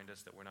remind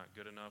us that we're not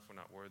good enough, we're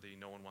not worthy,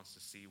 no one wants to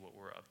see what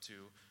we're up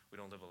to,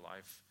 we don't live a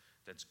life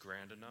that's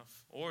grand enough,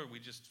 or we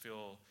just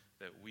feel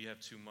that we have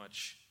too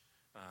much,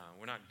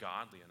 we're not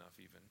godly enough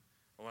even.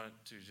 I want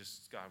to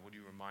just, God, would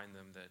you remind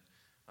them that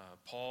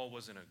Paul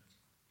was an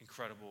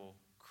incredible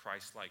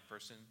Christ-like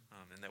person,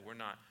 and that we're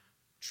not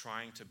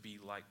trying to be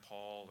like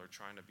Paul or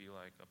trying to be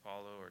like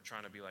Apollo or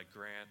trying to be like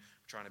Grant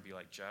or trying to be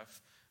like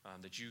Jeff,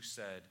 that you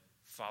said,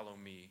 follow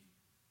me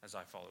as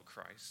I follow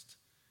Christ.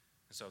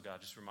 And so,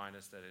 God, just remind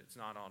us that it's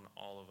not on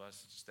all of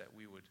us, it's just that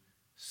we would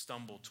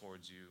stumble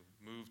towards you,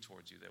 move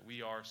towards you, that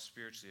we are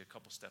spiritually a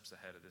couple steps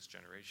ahead of this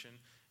generation,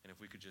 and if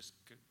we could just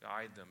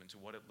guide them into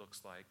what it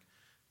looks like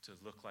to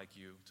look like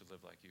you, to live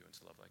like you, and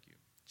to love like you.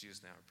 In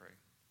Jesus' name I pray.